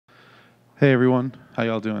Hey everyone, how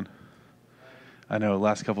y'all doing? I know,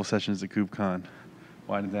 last couple sessions at KubeCon,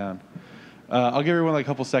 winding down. I'll give everyone like a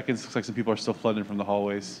couple seconds. Looks like some people are still flooding from the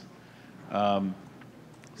hallways.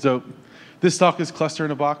 So this talk is Cluster in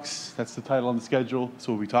a Box. That's the title on the schedule. That's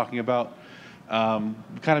what we'll be talking about. We'll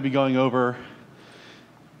kind of be going over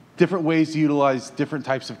different ways to utilize different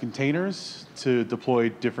types of containers to deploy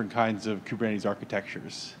different kinds of Kubernetes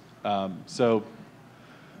architectures. So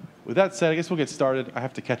with that said, I guess we'll get started. I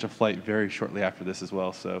have to catch a flight very shortly after this as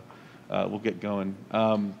well, so we'll get going.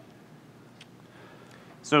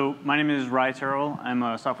 So my name is Rye Terrell. I'm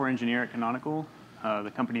a software engineer at Canonical,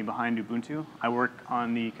 the company behind Ubuntu. I work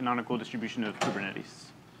on the Canonical Distribution of Kubernetes.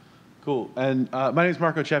 Cool. And my name is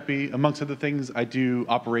Marco Ceppi. Amongst other things, I do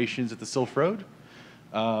operations at the Silph Road.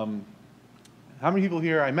 How many people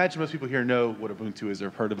here, I imagine most people here know what Ubuntu is or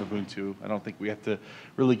have heard of Ubuntu. I don't think we have to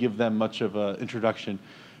really give them much of an introduction.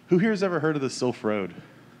 Who here has ever heard of the Silph Road?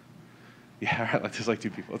 Yeah, there's like two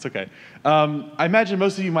people. It's okay. I imagine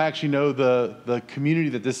most of you might actually know the community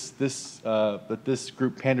that this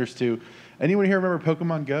group panders to. Anyone here remember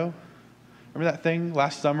Pokemon Go? Remember that thing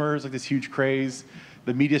last summer? It was like this huge craze.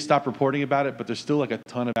 The media stopped reporting about it, but there's still like a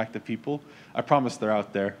ton of active people. I promise they're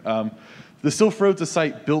out there. The Silph Road's a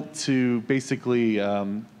site built to basically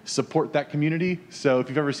support that community. So if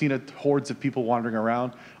you've ever seen hordes of people wandering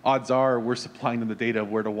around, odds are we're supplying them the data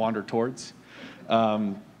of where to wander towards.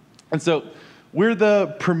 And so we're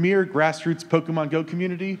the premier grassroots Pokemon Go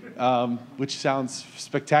community, which sounds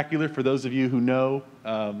spectacular for those of you who know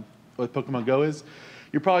what Pokemon Go is.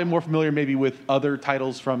 You're probably more familiar maybe with other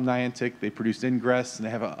titles from Niantic. They produced Ingress, and they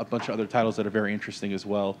have a bunch of other titles that are very interesting as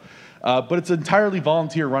well. But it's an entirely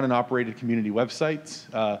volunteer-run and operated community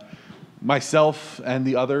website. Myself and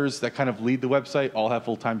the others that kind of lead the website all have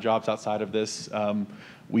full-time jobs outside of this.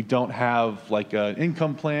 We don't have like an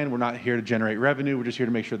income plan. We're not here to generate revenue. We're just here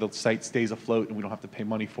to make sure the site stays afloat and we don't have to pay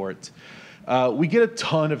money for it. We get a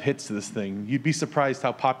ton of hits to this thing. You'd be surprised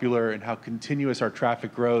how popular and how continuous our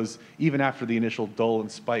traffic grows even after the initial dull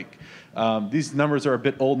and spike. These numbers are a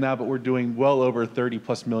bit old now, but we're doing well over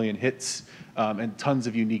 30+ million hits and tons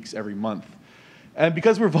of uniques every month. And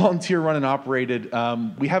because we're volunteer run and operated,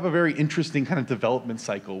 we have a very interesting kind of development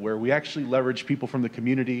cycle where we actually leverage people from the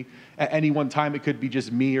community. At any one time, it could be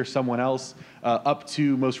just me or someone else, up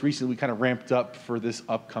to most recently, we kind of ramped up for this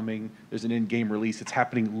upcoming, there's an in-game release. It's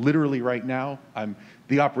happening literally right now. I'm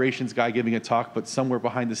the operations guy giving a talk, but somewhere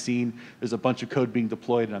behind the scene, there's a bunch of code being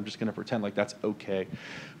deployed, and I'm just gonna pretend like that's okay.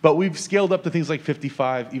 But we've scaled up to things like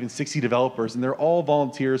 55, even 60 developers, and they're all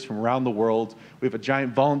volunteers from around the world. We have a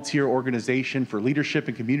giant volunteer organization for leadership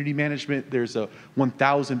and community management. There's a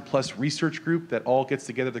 1,000+ research group that all gets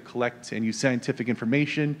together to collect and use scientific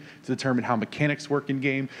information to determine how mechanics work in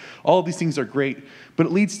game. All of these things are great, but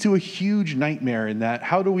it leads to a huge nightmare in that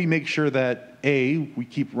how do we make sure that we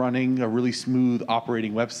keep running a really smooth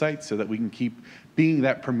operating website so that we can keep being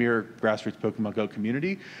that premier grassroots Pokemon Go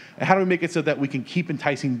community? And how do we make it so that we can keep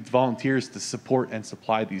enticing volunteers to support and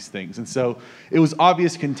supply these things? And so it was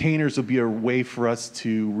obvious containers would be a way for us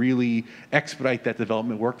to really expedite that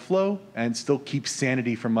development workflow and still keep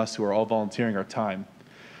sanity from us who are all volunteering our time.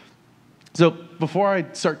 So before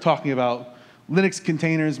I start talking about Linux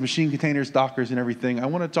containers, machine containers, Dockers, and everything, I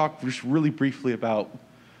want to talk just really briefly about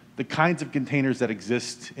the kinds of containers that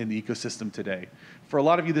exist in the ecosystem today. For a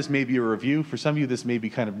lot of you, this may be a review. For some of you, this may be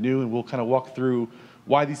kind of new, and we'll kind of walk through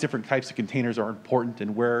why these different types of containers are important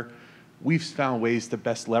and where we've found ways to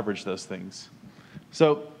best leverage those things.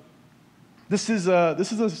 So this is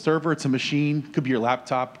a server. It's a machine. Could be your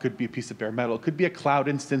laptop. Could be a piece of bare metal. It could be a cloud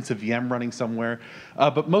instance, a VM running somewhere.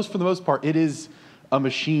 But for the most part, it is a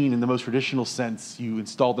machine in the most traditional sense. You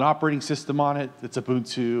installed an operating system on it. It's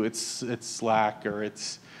Ubuntu. It's Slack, or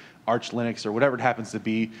it's Arch Linux, or whatever it happens to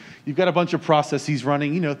be. You've got a bunch of processes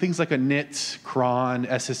running, things like a init, cron,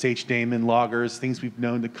 SSH daemon, loggers, things we've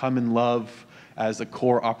known to come and love as a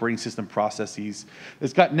core operating system processes.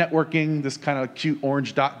 It's got networking, this kind of cute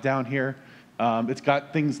orange dot down here. It's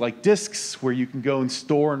got things like disks where you can go and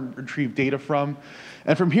store and retrieve data from.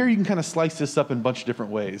 And from here, you can kind of slice this up in a bunch of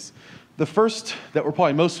different ways. The first that we're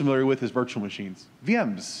probably most familiar with is virtual machines.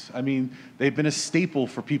 VMs. I mean, they've been a staple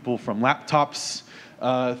for people from laptops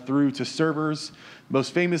through to servers.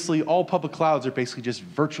 Most famously, all public clouds are basically just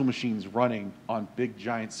virtual machines running on big,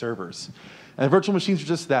 giant servers. And virtual machines are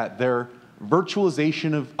just that. They're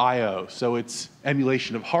virtualization of I/O. So it's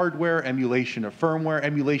emulation of hardware, emulation of firmware,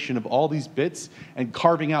 emulation of all these bits, and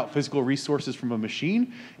carving out physical resources from a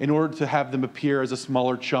machine in order to have them appear as a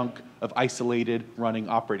smaller chunk of isolated running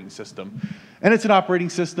operating system. And it's an operating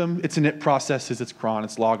system. It's init processes. It's cron.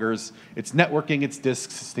 It's loggers. It's networking. It's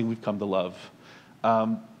disks. It's the thing we've come to love.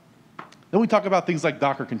 Then we talk about things like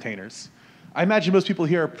Docker containers. I imagine most people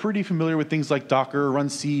here are pretty familiar with things like Docker, Run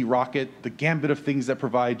C, Rocket, the gambit of things that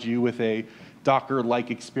provide you with a Docker-like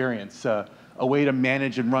experience, a way to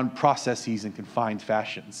manage and run processes in confined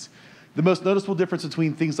fashions. The most noticeable difference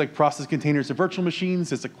between things like process containers and virtual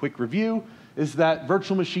machines, as a quick review, is that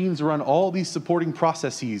virtual machines run all these supporting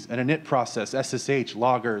processes, an init process, SSH,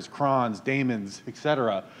 loggers, crons, daemons,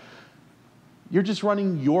 etc. You're just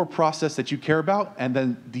running your process that you care about, and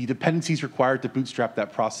then the dependencies required to bootstrap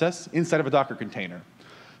that process inside of a Docker container.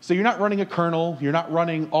 So you're not running a kernel, you're not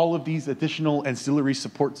running all of these additional ancillary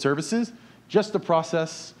support services, just a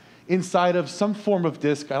process inside of some form of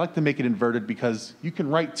disk. I like to make it inverted because you can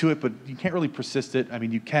write to it, but you can't really persist it. I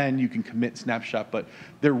mean, you can commit snapshot, but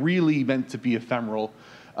they're really meant to be ephemeral.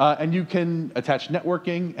 And you can attach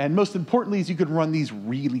networking, and most importantly is you can run these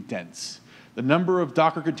really dense. The number of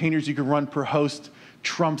Docker containers you can run per host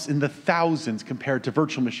trumps in the thousands compared to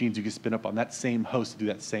virtual machines you can spin up on that same host to do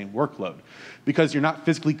that same workload. Because you're not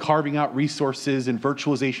physically carving out resources and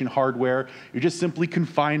virtualization hardware, you're just simply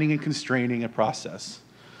confining and constraining a process.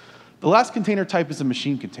 The last container type is a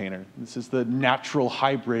machine container. This is the natural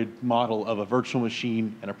hybrid model of a virtual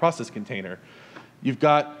machine and a process container. You've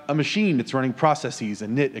got a machine that's running processes, a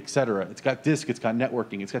init, et cetera. It's got disk, it's got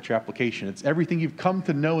networking, it's got your application. It's everything you've come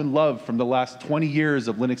to know and love from the last 20 years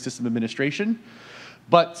of Linux system administration,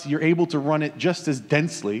 but you're able to run it just as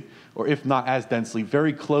densely, or if not as densely,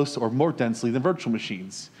 very close or more densely than virtual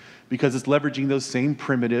machines, because it's leveraging those same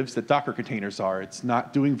primitives that Docker containers are. It's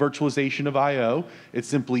not doing virtualization of I/O. It's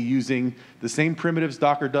simply using the same primitives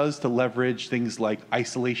Docker does to leverage things like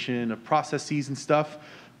isolation of processes and stuff,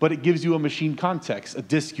 but it gives you a machine context, a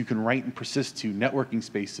disk you can write and persist to, networking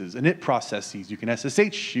spaces, init processes. You can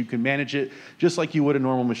SSH, you can manage it just like you would a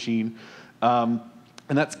normal machine. And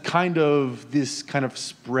that's kind of this kind of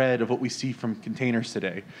spread of what we see from containers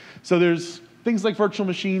today. So there's things like virtual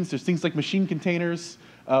machines, there's things like machine containers.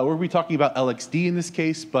 We'll be talking about LXD in this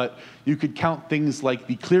case, but you could count things like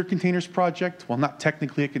the Clear Containers project. While not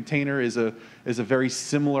technically a container, is a very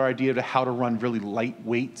similar idea to how to run really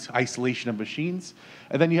lightweight isolation of machines.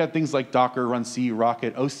 And then you have things like Docker, Run C,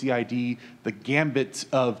 Rocket, OCID, the gambit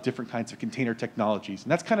of different kinds of container technologies.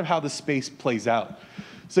 And that's kind of how the space plays out.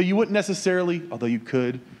 So you wouldn't necessarily, although you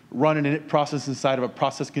could, run an init process inside of a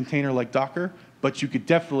process container like Docker, but you could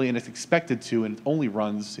definitely, and it's expected to, and it only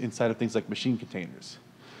runs inside of things like machine containers.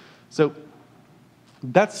 So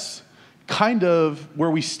that's kind of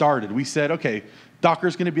where we started. We said, okay,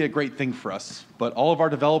 Docker's going to be a great thing for us, but all of our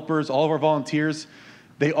developers, all of our volunteers,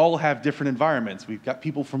 they all have different environments. We've got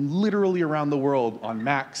people from literally around the world on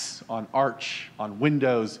Macs, on Arch, on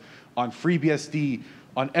Windows, on FreeBSD,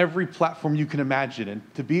 on every platform you can imagine.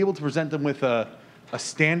 And to be able to present them with a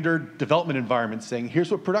standard development environment saying,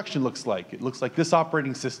 here's what production looks like. It looks like this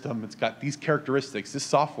operating system. It's got these characteristics, this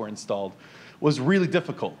software installed, was really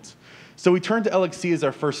difficult. So we turned to LXC as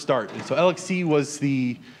our first start. And so LXC was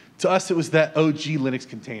to us, it was that OG Linux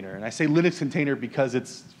container. And I say Linux container because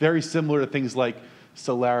it's very similar to things like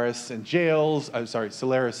Solaris and jails,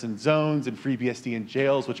 Solaris and zones and FreeBSD and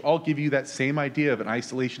jails, which all give you that same idea of an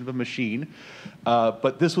isolation of a machine.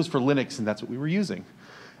 But this was for Linux, and that's what we were using.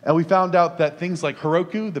 And we found out that things like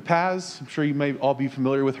Heroku, the PaaS, I'm sure you may all be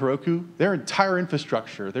familiar with Heroku, their entire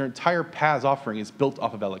infrastructure, their entire PaaS offering is built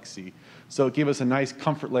off of LXC. So it gave us a nice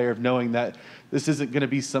comfort layer of knowing that this isn't going to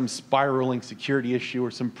be some spiraling security issue or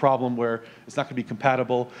some problem where it's not going to be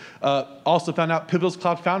compatible. Also found out Pivotal's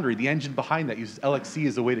Cloud Foundry, the engine behind that, uses LXC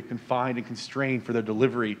as a way to confine and constrain for their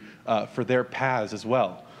delivery for their PaaS as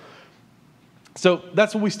well. So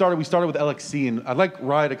that's when we started. We started with LXC, and I'd like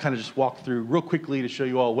Rye to kind of just walk through real quickly to show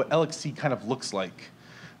you all what LXC kind of looks like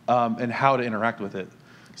and how to interact with it.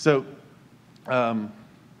 So, Rye,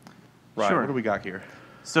 Sure. What do we got here?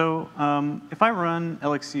 So if I run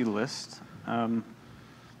LXC list, I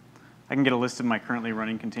can get a list of my currently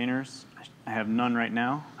running containers. I have none right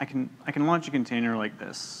now. I can launch a container like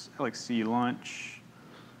this, LXC launch.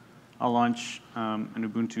 I'll launch an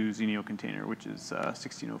Ubuntu Xenio container, which is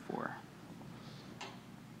 1604.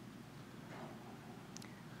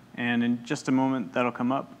 And in just a moment, that'll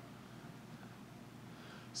come up.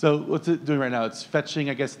 So what's it doing right now? It's fetching,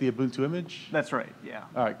 I guess, the Ubuntu image? That's right, yeah.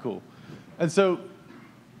 All right, cool. And so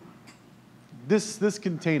this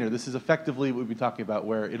container, this is effectively what we've been talking about,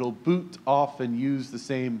 where it'll boot off and use the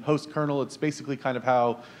same host kernel. It's basically kind of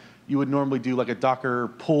how you would normally do like a Docker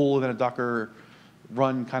pull and then a Docker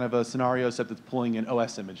run kind of a scenario, except it's pulling an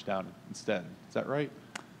OS image down instead. Is that right?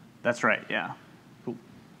 That's right, yeah. Cool.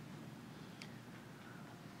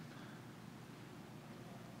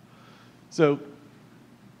 So,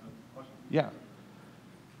 yeah.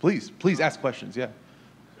 Please ask questions, yeah.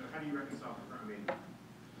 So how do you reconcile the kernel? I mean,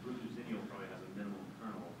 Ubuntu Xenial probably has a minimum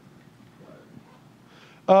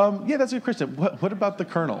kernel. Yeah, that's a good question. What about the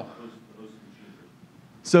kernel? The host machine.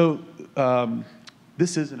 So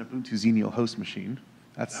this is an Ubuntu Xenial host machine.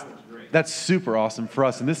 That was great. That's super awesome for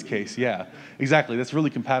us in this case, yeah. Exactly, that's really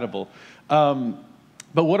compatible.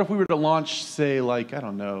 But what if we were to launch, say, like, I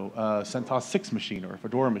don't know, CentOS 6 machine or a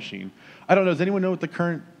Fedora machine? I don't know, does anyone know what the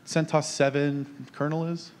current CentOS 7 kernel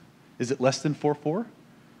is? Is it less than 4.4?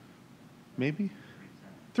 Maybe?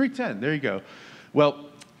 3.10, there you go. Well,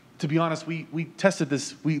 to be honest, we tested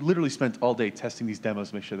this, we literally spent all day testing these demos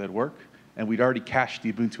to make sure they'd work. And we'd already cached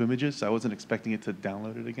the Ubuntu images, so I wasn't expecting it to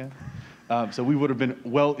download it again. So we would have been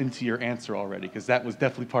well into your answer already, because that was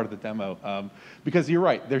definitely part of the demo. Because you're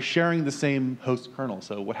right, they're sharing the same host kernel,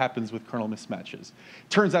 so what happens with kernel mismatches?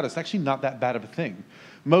 Turns out it's actually not that bad of a thing.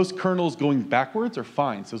 Most kernels going backwards are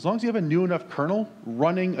fine, so as long as you have a new enough kernel,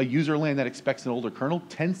 running a user land that expects an older kernel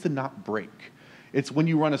tends to not break. It's when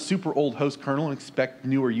you run a super old host kernel and expect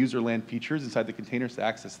newer user land features inside the containers to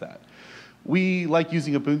access that. We like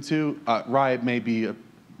using Ubuntu. Rye may be,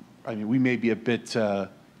 we may be a bit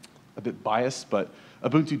biased, but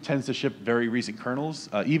Ubuntu tends to ship very recent kernels.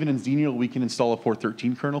 Even in Xenial, we can install a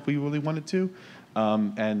 4.13 kernel if we really wanted to.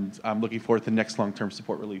 And I'm looking forward to the next long-term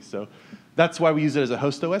support release. So that's why we use it as a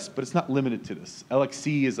host OS, but it's not limited to this.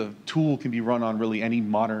 LXC as a tool can be run on really any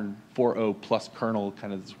modern 4.0 plus kernel,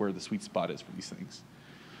 kind of is where the sweet spot is for these things.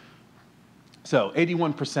 So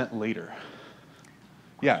 81% later.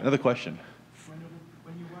 Yeah, another question.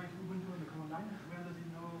 When you write Ubuntu in the command line, how does it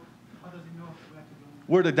know where to go?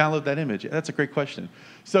 Where to download that image? That's a great question.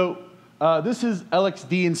 So this is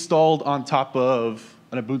LXD installed on top of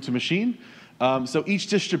an Ubuntu machine. So each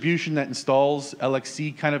distribution that installs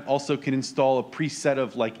LXC kind of also can install a preset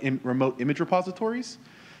of like remote image repositories.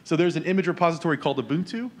 So there's an image repository called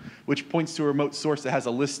Ubuntu, which points to a remote source that has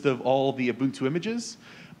a list of all the Ubuntu images.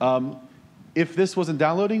 If this wasn't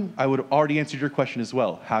downloading, I would have already answered your question as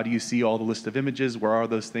well. How do you see all the list of images? Where are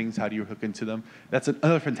those things? How do you hook into them? That's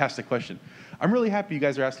another fantastic question. I'm really happy you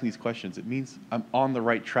guys are asking these questions. It means I'm on the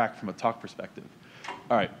right track from a talk perspective.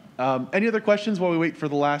 All right. Any other questions while we wait for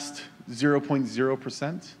the last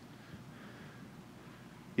 0.0%?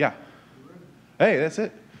 Yeah. Hey, that's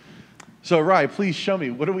it. So Rye, please show me.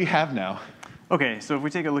 What do we have now? OK, so if we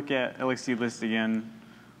take a look at LXC list again,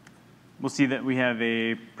 we'll see that we have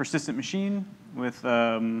a persistent machine with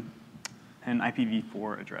an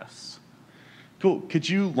IPv4 address. Cool. Could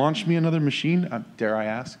you launch me another machine? Dare I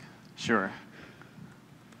ask? Sure.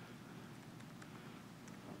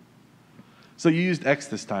 So you used X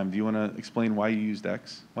this time. Do you want to explain why you used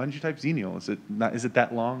X? Why didn't you type Xenial? Is it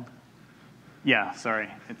that long? Yeah, sorry.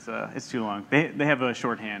 It's too long. They have a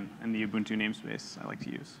shorthand in the Ubuntu namespace I like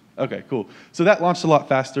to use. OK, cool. So that launched a lot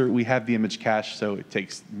faster. We have the image cache, so it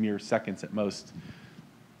takes mere seconds at most.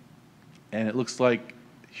 And it looks like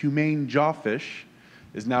Humane Jawfish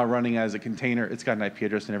is now running as a container. It's got an IP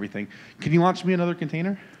address and everything. Can you launch me another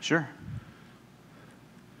container? Sure.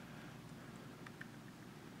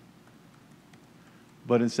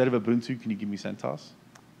 But instead of Ubuntu, can you give me CentOS?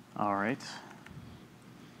 All right.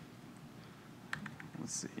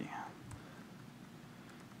 Let's see.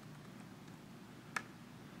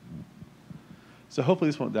 So hopefully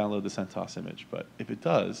this won't download the CentOS image, but if it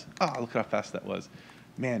does, look how fast that was.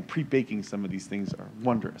 Man, pre-baking some of these things are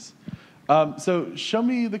wondrous. So show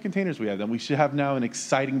me the containers we have then. We should have now an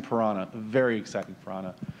exciting Piranha, a very exciting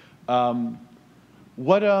Piranha. Can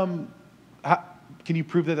you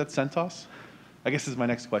prove that that's CentOS? I guess this is my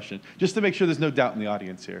next question. Just to make sure there's no doubt in the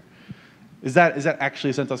audience here. Is that actually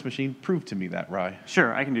a CentOS machine? Prove to me that, Rye.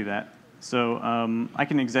 Sure, I can do that. So I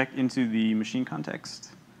can exec into the machine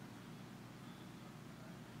context.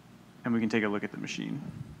 And we can take a look at the machine.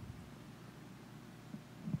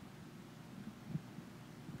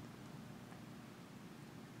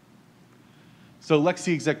 So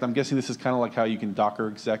Lexi exec, I'm guessing this is kind of like how you can Docker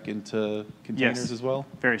exec into containers yes, as well?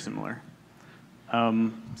 Very similar.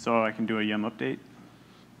 So I can do a yum update.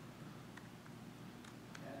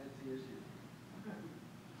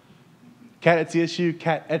 Cat Etsy issue,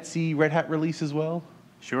 Cat Etsy Red Hat release as well?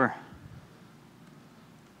 Sure.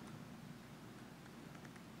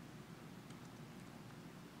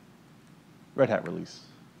 Red Hat release.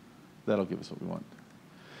 That'll give us what we want.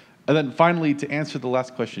 And then finally, to answer the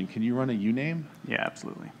last question, can you run a uname? Yeah,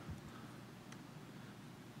 absolutely.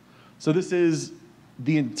 So this is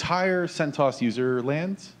the entire CentOS user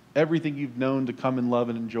land, everything you've known to come and love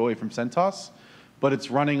and enjoy from CentOS, but it's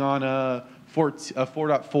running on a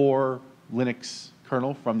 4.4 Linux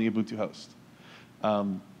kernel from the Ubuntu host,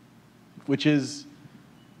 which is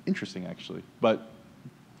interesting, actually. But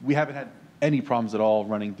we haven't had any problems at all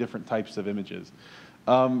running different types of images.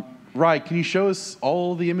 Rye, can you show us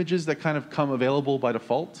all the images that kind of come available by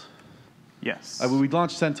default? Yes. We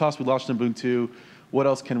launched CentOS, we launched Ubuntu. What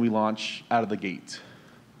else can we launch out of the gate?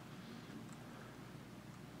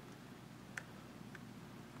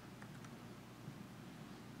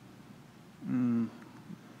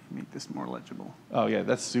 Make this more legible. Oh yeah,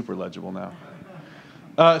 that's super legible now.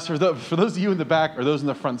 So for those of you in the back or those in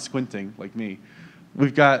the front squinting, like me,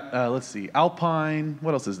 we've got, let's see, Alpine,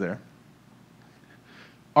 what else is there?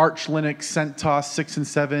 Arch Linux, CentOS 6 and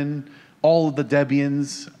 7, all of the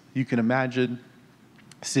Debians you can imagine,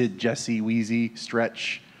 Sid, Jesse, Wheezy,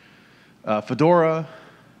 Stretch, Fedora,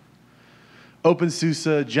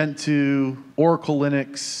 OpenSUSE, Gentoo, Oracle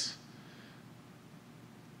Linux.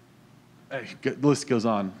 The list goes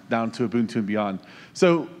on, down to Ubuntu and beyond.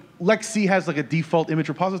 So LexC has like a default image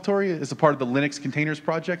repository as a part of the Linux containers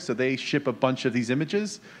project, so they ship a bunch of these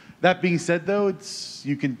images. That being said, though,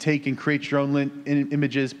 you can take and create your own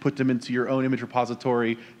images, put them into your own image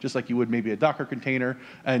repository, just like you would maybe a Docker container,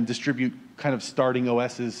 and distribute kind of starting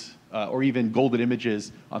OSs or even golden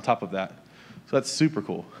images on top of that. So that's super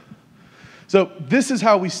cool. So this is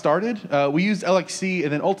how we started. We used LXC,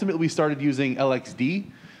 and then ultimately we started using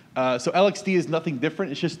LXD. So LXD is nothing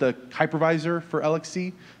different. It's just a hypervisor for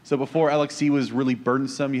LXC. So before LXC was really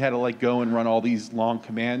burdensome, you had to like go and run all these long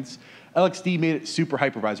commands. LXD made it super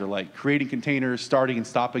hypervisor-like, creating containers, starting and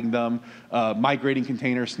stopping them, migrating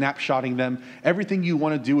containers, snapshotting them, everything you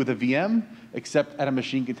want to do with a VM except at a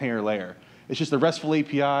machine container layer. It's just a RESTful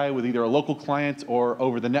API with either a local client or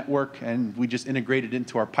over the network, and we just integrate it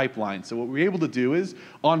into our pipeline. So what we're able to do is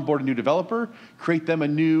onboard a new developer, create them a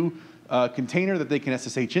new container that they can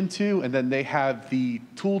SSH into, and then they have the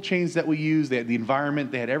tool chains that we use, they had the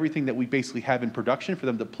environment, they had everything that we basically have in production for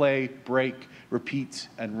them to play, break, repeat,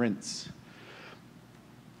 and rinse.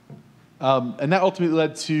 And that ultimately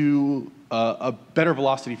led to a better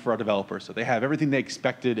velocity for our developers. So they have everything they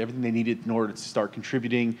expected, everything they needed in order to start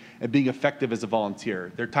contributing and being effective as a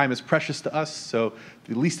volunteer. Their time is precious to us, so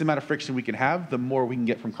the least amount of friction we can have, the more we can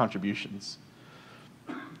get from contributions.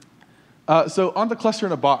 So on the cluster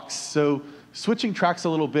in a box. So switching tracks a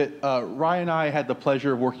little bit, Rye and I had the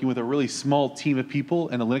pleasure of working with a really small team of people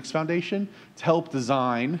in the Linux Foundation to help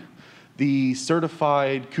design the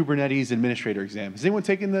Certified Kubernetes Administrator exam. Has anyone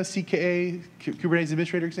taken the CKA, Kubernetes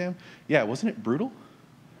Administrator exam? Yeah, wasn't it brutal?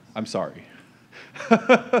 I'm sorry.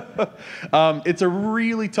 It's a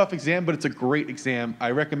really tough exam, but it's a great exam.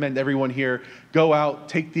 I recommend everyone here go out,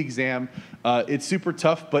 take the exam. It's super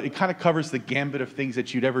tough, but it kind of covers the gambit of things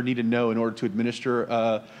that you'd ever need to know in order to administer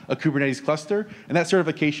a Kubernetes cluster. And that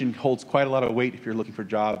certification holds quite a lot of weight if you're looking for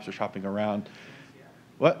jobs or shopping around.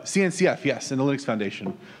 What? CNCF, yes, in the Linux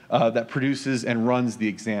Foundation that produces and runs the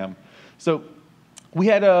exam. So we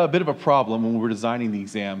had a bit of a problem when we were designing the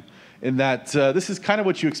exam, in that this is kind of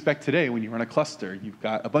what you expect today when you run a cluster. You've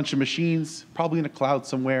got a bunch of machines, probably in a cloud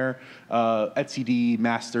somewhere, etcd,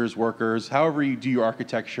 masters, workers, however you do your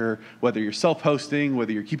architecture, whether you're self-hosting,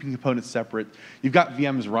 whether you're keeping components separate, you've got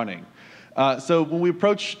VMs running. So when we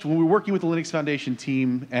were working with the Linux Foundation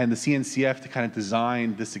team and the CNCF to kind of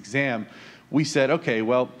design this exam, we said, okay,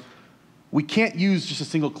 well, we can't use just a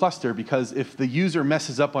single cluster because if the user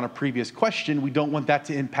messes up on a previous question, we don't want that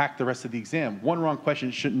to impact the rest of the exam. One wrong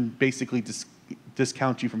question shouldn't basically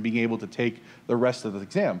discount you from being able to take the rest of the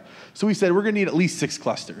exam. So we said we're going to need at least 6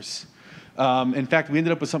 clusters. In fact, we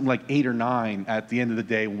ended up with something like 8 or 9 at the end of the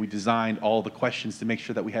day when we designed all the questions to make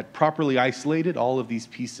sure that we had properly isolated all of these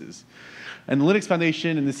pieces. And the Linux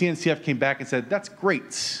Foundation and the CNCF came back and said, that's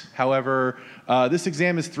great. However, this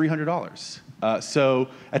exam is $300. So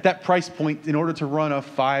at that price point, in order to run a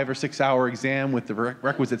 5 or 6 hour exam with the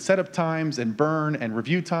requisite setup times and burn and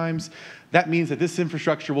review times, that means that this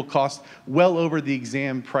infrastructure will cost well over the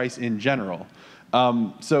exam price in general.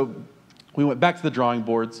 So we went back to the drawing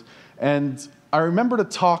boards, and I remembered a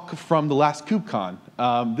talk from the last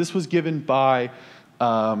KubeCon. This was given by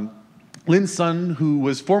Lynn Sun, who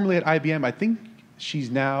was formerly at IBM. I think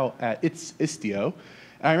she's now at Istio.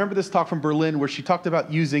 And I remember this talk from Berlin where she talked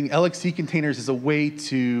about using LXC containers as a way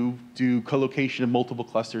to do co-location of multiple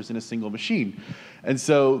clusters in a single machine. And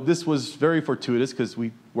so this was very fortuitous because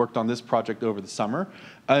we worked on this project over the summer.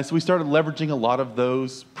 So we started leveraging a lot of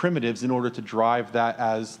those primitives in order to drive that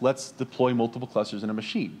as let's deploy multiple clusters in a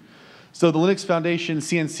machine. So the Linux Foundation,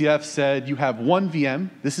 CNCF, said you have one VM,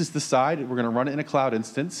 this is the side, we're going to run it in a cloud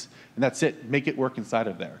instance, and that's it, make it work inside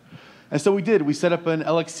of there. And so we did, we set up an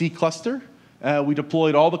LXC cluster, we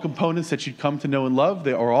deployed all the components that you'd come to know and love.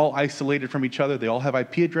 They are all isolated from each other, they all have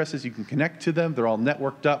IP addresses, you can connect to them, they're all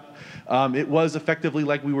networked up. It was effectively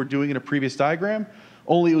like we were doing in a previous diagram.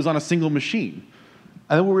 only it was on a single machine.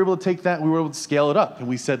 And then we were able to take that, we were able to scale it up. And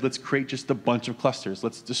we said, let's create just a bunch of clusters.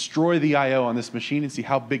 Let's destroy the I/O on this machine and see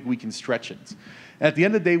how big we can stretch it. And at the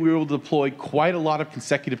end of the day, we were able to deploy quite a lot of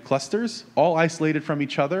consecutive clusters, all isolated from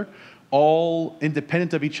each other, all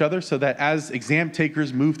independent of each other, so that as exam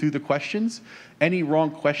takers move through the questions, any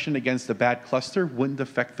wrong question against a bad cluster wouldn't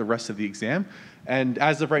affect the rest of the exam. And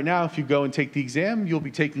as of right now, if you go and take the exam, you'll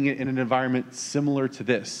be taking it in an environment similar to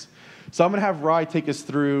this. So I'm going to have Rye take us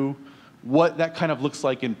through what that kind of looks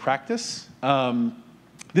like in practice.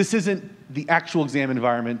 This isn't the actual exam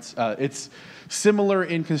environment. It's similar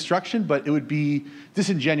in construction, but it would be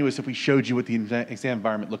disingenuous if we showed you what the exam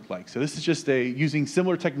environment looked like. So this is just using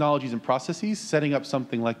similar technologies and processes, setting up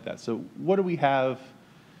something like that. So what do we have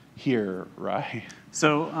here, Rye?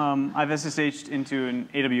 So I've SSH'd into an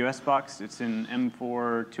AWS box. It's in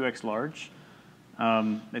M4 2x large.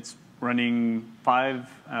 It's running 5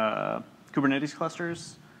 Kubernetes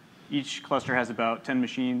clusters. Each cluster has about 10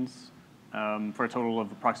 machines for a total of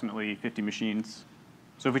approximately 50 machines.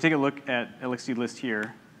 So if we take a look at LXC list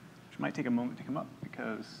here, which might take a moment to come up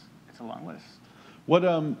because it's a long list. What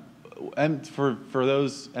for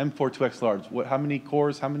those M4 2x large, how many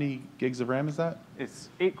cores, how many gigs of RAM is that? It's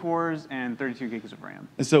 8 cores and 32 gigs of RAM.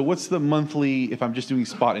 And so what's the monthly, if I'm just doing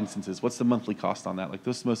spot instances, what's the monthly cost on that? Like,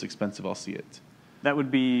 this is the most expensive I'll see it. That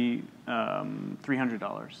would be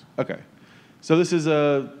 $300. Okay. So this is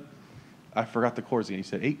I forgot the cores again. You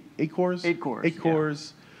said eight cores? 8 cores. 8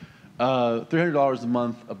 cores. $300 a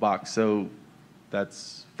month a box. So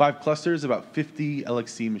that's 5 clusters, about 50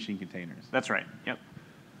 LXC machine containers. That's right. Yep.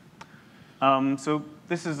 So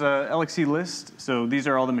this is a LXC list. So these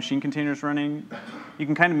are all the machine containers running. You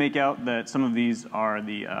can kind of make out that some of these are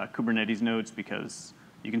the Kubernetes nodes because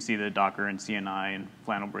you can see the Docker and CNI and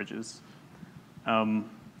flannel bridges.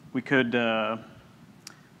 We could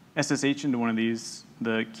SSH into one of these.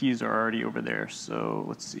 The keys are already over there. So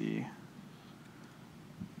let's see.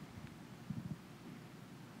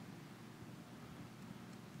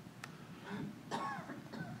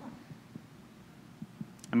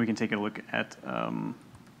 And we can take a look at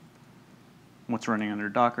what's running under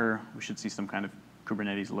Docker. We should see some kind of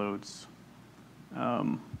Kubernetes loads.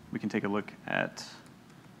 We can take a look at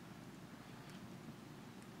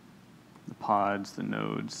the pods, the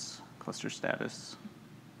nodes, cluster status.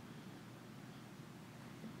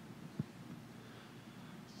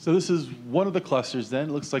 So this is one of the clusters then.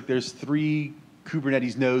 It looks like there's 3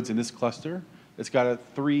 Kubernetes nodes in this cluster. It's got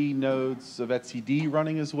 3 nodes of etcd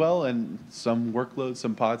running as well, and some workloads,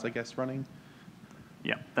 some pods, I guess, running.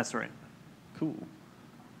 Yeah, that's right. Cool.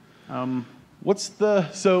 What's the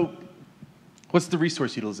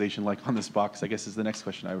resource utilization like on this box, I guess, is the next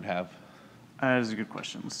question I would have. That is a good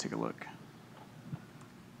question. Let's take a look.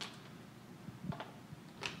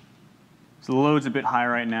 So the load's a bit high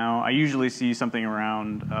right now. I usually see something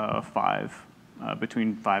around 5,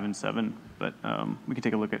 between 5 and 7, but we can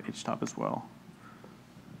take a look at HTOP as well.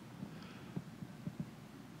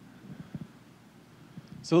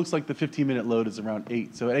 So it looks like the 15-minute load is around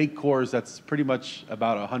 8. So at 8 cores, that's pretty much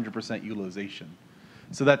about 100% utilization.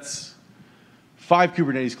 So that's 5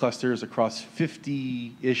 Kubernetes clusters across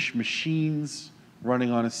 50-ish machines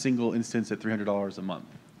running on a single instance at $300 a month.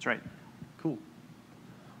 That's right. Cool.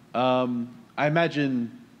 I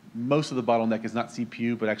imagine most of the bottleneck is not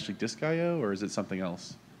CPU, but actually disk I/O, or is it something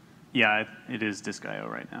else? Yeah, it is disk I/O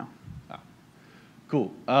right now. Ah,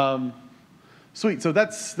 cool. Sweet. So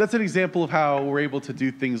that's an example of how we're able to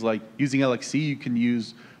do things like using LXC. You can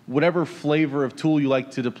use whatever flavor of tool you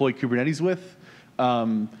like to deploy Kubernetes with,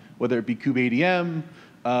 whether it be kubeadm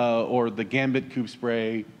or the Gambit,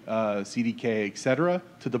 kubespray, CDK, et cetera,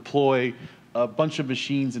 to deploy a bunch of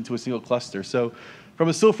machines into a single cluster. So from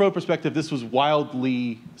a Silph Road perspective, this was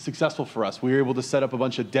wildly successful for us. We were able to set up a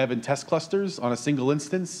bunch of dev and test clusters on a single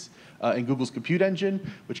instance in Google's compute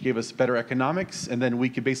engine, which gave us better economics. And then we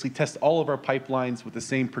could basically test all of our pipelines with the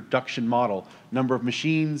same production model, number of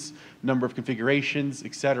machines, number of configurations,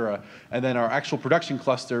 et cetera. And then our actual production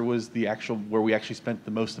cluster was the actual where we actually spent the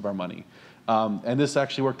most of our money. And this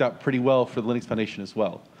actually worked out pretty well for the Linux Foundation as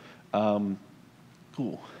well.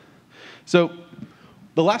 Cool. So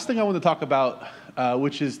the last thing I want to talk about,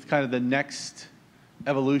 which is kind of the next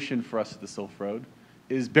evolution for us at the Silph Road,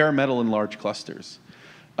 is bare metal in large clusters.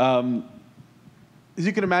 As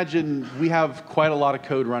you can imagine, we have quite a lot of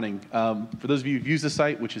code running. For those of you who've used the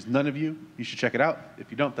site, which is none of you, you should check it out. If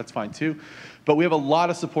you don't, that's fine too. But we have a lot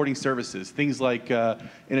of supporting services. Things like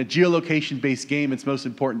in a geolocation-based game, it's most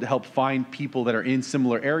important to help find people that are in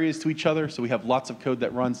similar areas to each other. So we have lots of code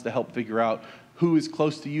that runs to help figure out who is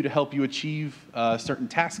close to you to help you achieve certain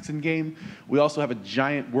tasks in game. We also have a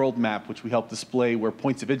giant world map, which we help display where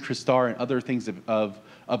points of interest are and other things of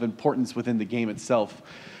importance within the game itself.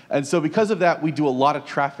 And so because of that, we do a lot of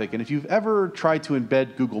traffic. And if you've ever tried to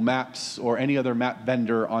embed Google Maps or any other map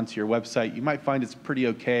vendor onto your website, you might find it's pretty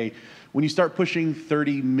okay. When you start pushing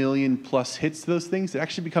 30 million plus hits to those things, it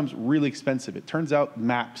actually becomes really expensive. It turns out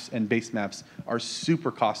maps and base maps are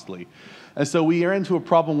super costly. And so we are into a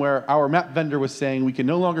problem where our map vendor was saying, we can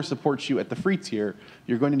no longer support you at the free tier.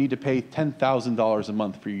 You're going to need to pay $10,000 a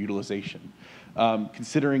month for your utilization.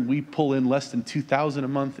 Considering we pull in less than $2,000 a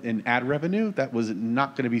month in ad revenue, that was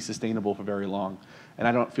not going to be sustainable for very long. And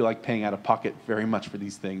I don't feel like paying out of pocket very much for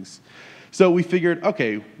these things. So we figured,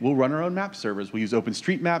 okay, we'll run our own map servers. We use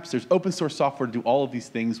OpenStreetMaps. There's open source software to do all of these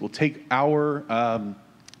things. We'll take our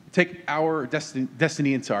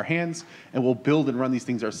destiny into our hands, and we'll build and run these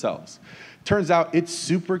things ourselves. Turns out it's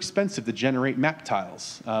super expensive to generate map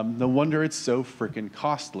tiles. No wonder it's so freaking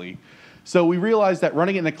costly. So we realized that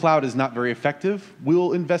running it in the cloud is not very effective.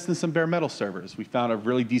 We'll invest in some bare metal servers. We found a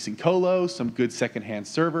really decent colo, some good secondhand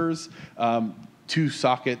servers, 2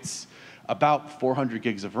 sockets, about 400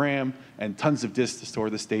 gigs of RAM, and tons of disks to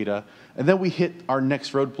store this data. And then we hit our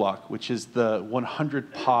next roadblock, which is the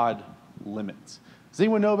 100 pod limit. Does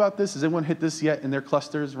anyone know about this? Has anyone hit this yet in their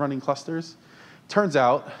clusters, running clusters? Turns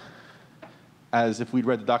out, as if we'd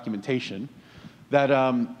read the documentation, that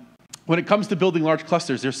when it comes to building large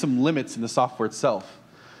clusters, there's some limits in the software itself.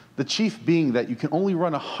 The chief being that you can only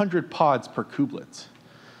run 100 pods per kubelet.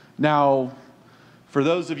 Now, for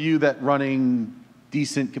those of you that running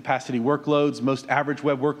decent capacity workloads, most average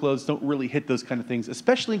web workloads don't really hit those kind of things,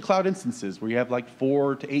 especially in cloud instances where you have like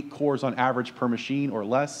 4 to 8 cores on average per machine or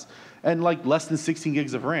less, and like less than 16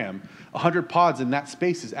 gigs of RAM. 100 pods in that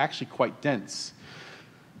space is actually quite dense.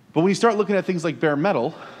 But when you start looking at things like bare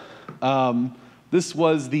metal, this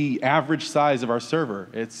was the average size of our server.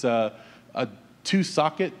 It's a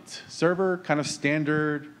 2-socket server, kind of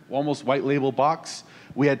standard, almost white label box.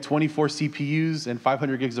 We had 24 CPUs and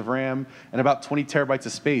 500 gigs of RAM and about 20 terabytes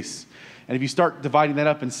of space. And if you start dividing that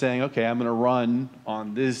up and saying, okay, I'm going to run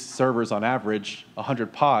on these servers on average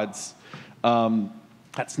 100 pods,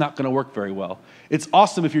 that's not going to work very well. It's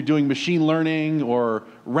awesome if you're doing machine learning or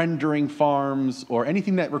rendering farms or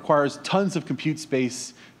anything that requires tons of compute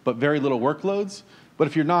space but very little workloads. But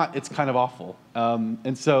if you're not, it's kind of awful.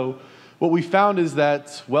 And so what we found is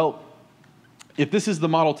that, well, if this is the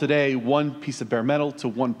model today, 1 piece of bare metal to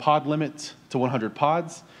 1 pod limit to 100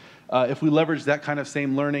 pods, if we leverage that kind of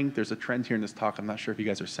same learning, there's a trend here in this talk, I'm not sure if you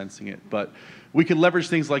guys are sensing it, but we can leverage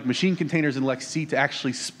things like machine containers in LXC to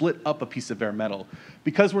actually split up a piece of bare metal.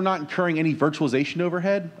 Because we're not incurring any virtualization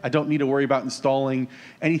overhead, I don't need to worry about installing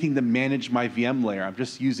anything to manage my VM layer. I'm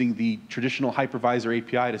just using the traditional hypervisor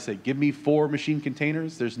API to say, give me 4 machine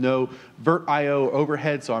containers. There's no virt.io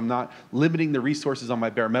overhead, so I'm not limiting the resources on my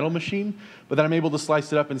bare metal machine, but then I'm able to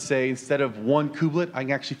slice it up and say, instead of 1 kubelet, I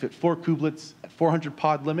can actually fit 4 kubelets at 400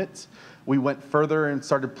 pod limits. We went further and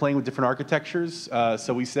started playing with different architectures.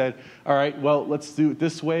 So we said, all right, well, let's do it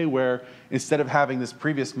this way, where instead of having this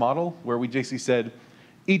previous model, where we basically said,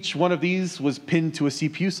 each one of these was pinned to a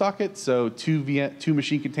CPU socket, so 2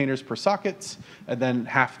 machine containers per socket, and then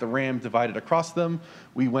half the RAM divided across them.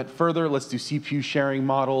 We went further, let's do CPU sharing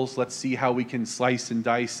models. Let's see how we can slice and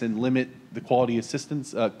dice and limit the quality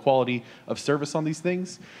of service on these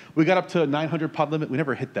things. We got up to a 900 pod limit. We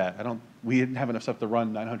never hit that. We didn't have enough stuff to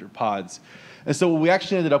run 900 pods. And so what we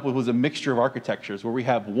actually ended up with was a mixture of architectures where we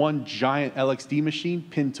have 1 giant LXD machine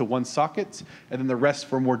pinned to 1 socket, and then the rest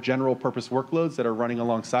for more general purpose workloads that are running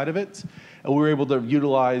alongside of it. And we were able to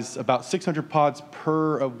utilize about 600 pods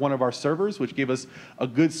per one of our servers, which gave us a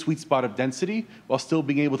good sweet spot of density while still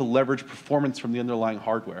being able to leverage performance from the underlying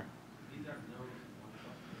hardware.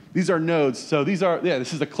 These are nodes. So this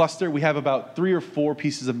is a cluster. We have about 3 or 4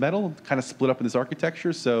 pieces of metal kind of split up in this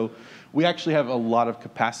architecture. So we actually have a lot of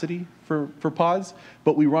capacity for pods,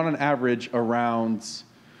 but we run on average around,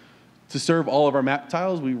 to serve all of our map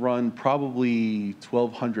tiles, we run probably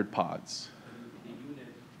 1,200 pods. The unit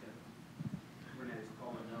that Kubernetes call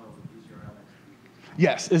a node is your LXD.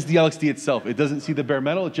 Yes, it's the LXD itself. It doesn't see the bare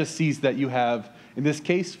metal. It just sees that you have, in this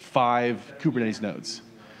case, 5 Kubernetes nodes,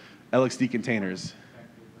 LXD containers.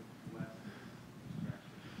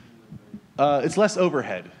 It's less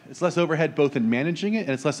overhead. It's less overhead both in managing it, and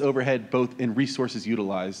it's less overhead both in resources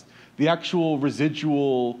utilized. The actual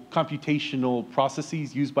residual computational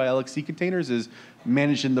processes used by LXC containers is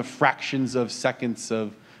managed in the fractions of seconds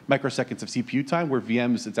of microseconds of CPU time, where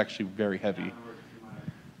VMs, it's actually very heavy.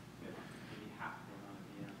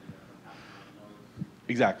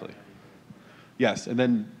 Exactly. Yes, and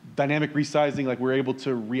then dynamic resizing, like we're able to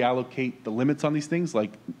reallocate the limits on these things.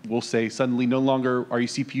 Like we'll say suddenly no longer are you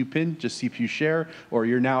CPU pinned, just CPU share, or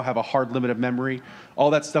you now have a hard limit of memory.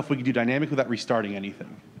 All that stuff we can do dynamically without restarting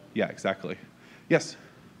anything. Yeah, exactly. Yes?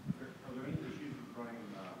 Are there any issues with running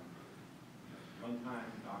runtime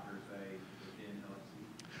Docker, say, within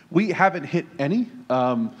LXC? We haven't hit any.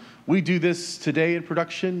 We do this today in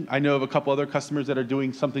production. I know of a couple other customers that are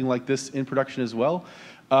doing something like this in production as well.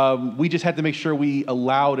 We just had to make sure we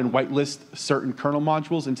allowed and whitelist certain kernel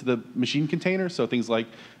modules into the machine container, so things like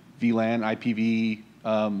VLAN, IPv,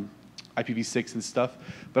 IPv6 and stuff.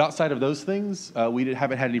 But outside of those things, we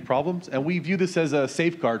haven't had any problems, and we view this as a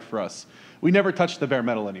safeguard for us. We never touch the bare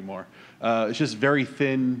metal anymore. It's just very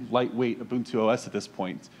thin, lightweight Ubuntu OS at this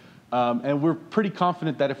point. And we're pretty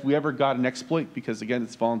confident that if we ever got an exploit, because again,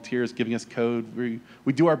 it's volunteers giving us code,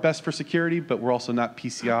 we do our best for security, but we're also not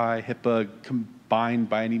PCI, HIPAA combined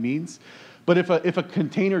by any means. But if a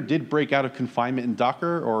container did break out of confinement in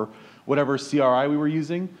Docker or whatever CRI we were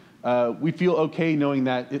using, we feel okay knowing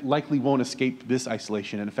that it likely won't escape this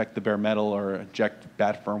isolation and affect the bare metal or inject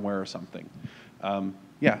bad firmware or something.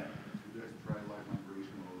 Yeah.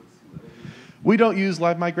 We don't use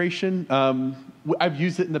live migration. I've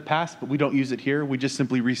used it in the past, but we don't use it here. We just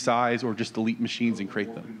simply resize or just delete machines and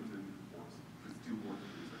create them.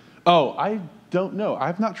 Oh, I don't know.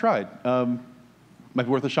 I've not tried. Might be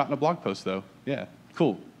worth a shot in a blog post, though. Yeah,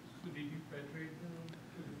 cool.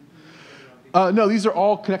 No, these are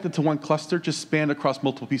all connected to one cluster, just spanned across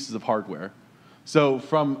multiple pieces of hardware. So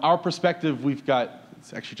from our perspective, we've got,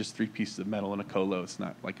 it's actually just 3 pieces of metal in a colo. It's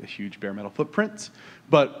not like a huge bare metal footprint,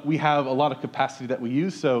 but we have a lot of capacity that we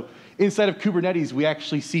use. So inside of Kubernetes, we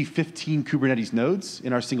actually see 15 Kubernetes nodes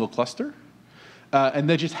in our single cluster. And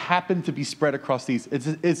they just happen to be spread across these.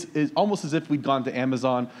 It's almost as if we'd gone to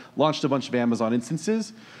Amazon, launched a bunch of Amazon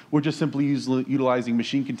instances. We're just simply utilizing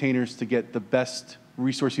machine containers to get the best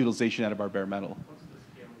resource utilization out of our bare metal.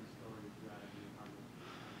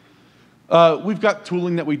 We've got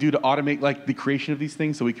tooling that we do to automate like the creation of these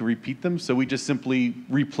things so we can repeat them. So we just simply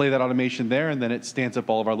replay that automation there, and then it stands up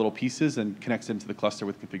all of our little pieces and connects into the cluster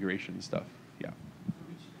with configuration and stuff. Yeah.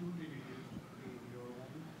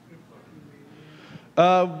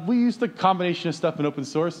 We used a combination of stuff in open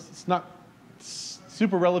source. It's not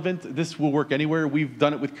super relevant. This will work anywhere. We've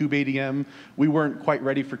done it with kubeadm. We weren't quite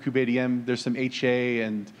ready for kubeadm. There's some HA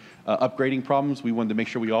and upgrading problems. We wanted to make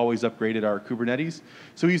sure we always upgraded our Kubernetes.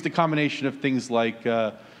 So we used a combination of things like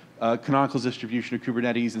Canonical Distribution of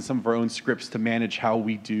Kubernetes and some of our own scripts to manage how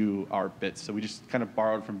we do our bits. So we just kind of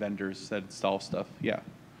borrowed from vendors that install stuff. Yeah. Do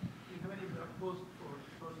you have any blog posts or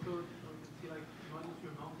source code so we can see like modules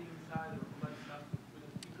you're mounting inside or all that stuff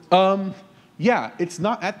with the Yeah, it's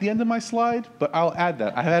not at the end of my slide, but I'll add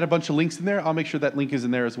that. I had a bunch of links in there. I'll make sure that link is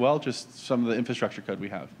in there as well, just some of the infrastructure code we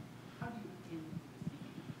have. How do you in?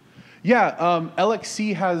 Yeah,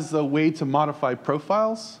 LXC has a way to modify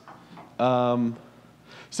profiles.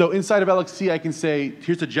 So inside of LXC, I can say,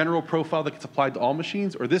 here's a general profile that gets applied to all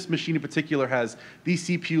machines, or this machine in particular has these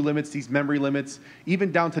CPU limits, these memory limits,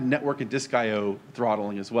 even down to network and disk I/O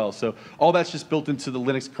throttling as well. So all that's just built into the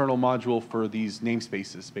Linux kernel module for these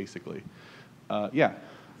namespaces, basically. Yeah.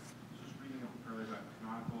 Just reading up earlier about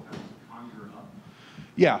Canonical has conjure up.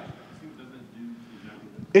 Yeah. Doesn't it do exactly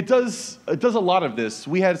that? It does a lot of this.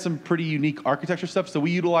 We had some pretty unique architecture stuff, so we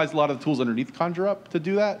utilized a lot of the tools underneath ConjureUp to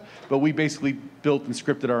do that, but we basically built and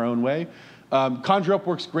scripted our own way. ConjureUp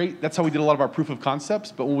works great. That's how we did a lot of our proof of concepts,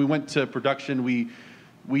 but when we went to production, we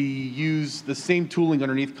used the same tooling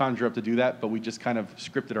underneath ConjureUp to do that, but we just kind of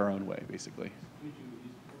scripted our own way, basically.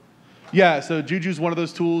 Yeah, so Juju's one of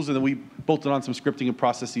those tools, and then we bolted on some scripting and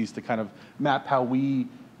processes to kind of map how we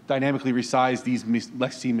dynamically resize these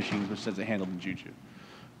LXC machines, which isn't handled in Juju.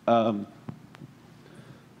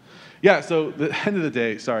 Yeah, so the end of the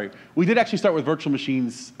day, sorry. We did actually start with virtual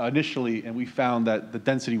machines initially, and we found that the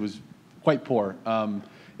density was quite poor.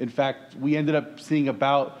 In fact, we ended up seeing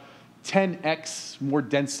about 10x more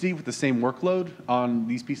density with the same workload on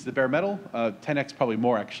these pieces of bare metal, 10x probably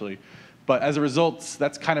more actually. But as a result,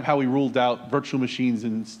 that's kind of how we ruled out virtual machines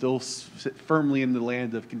and still sit firmly in the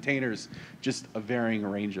land of containers, just a varying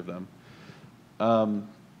range of them. I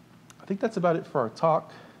think that's about it for our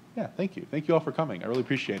talk. Yeah, thank you. Thank you all for coming. I really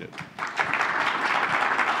appreciate it.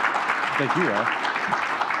 Thank you all.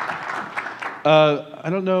 I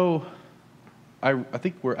don't know. I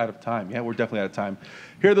think we're out of time. Yeah, we're definitely out of time.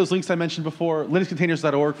 Here are those links I mentioned before.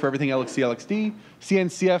 linuxcontainers.org for everything LXC, LXD.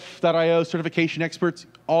 cncf.io, certification experts.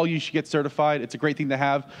 All you should get certified. It's a great thing to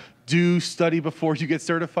have. Do study before you get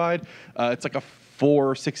certified. It's like a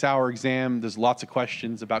 4-6 hour exam. There's lots of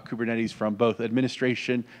questions about Kubernetes from both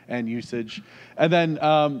administration and usage. And then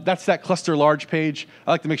that's that cluster large page.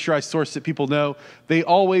 I like to make sure I source it. People know they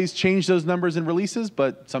always change those numbers in releases,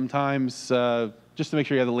 but sometimes just to make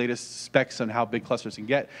sure you have the latest specs on how big clusters can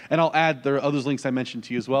get. And I'll add the other links I mentioned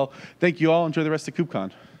to you as well. Thank you all. Enjoy the rest of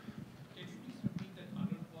KubeCon.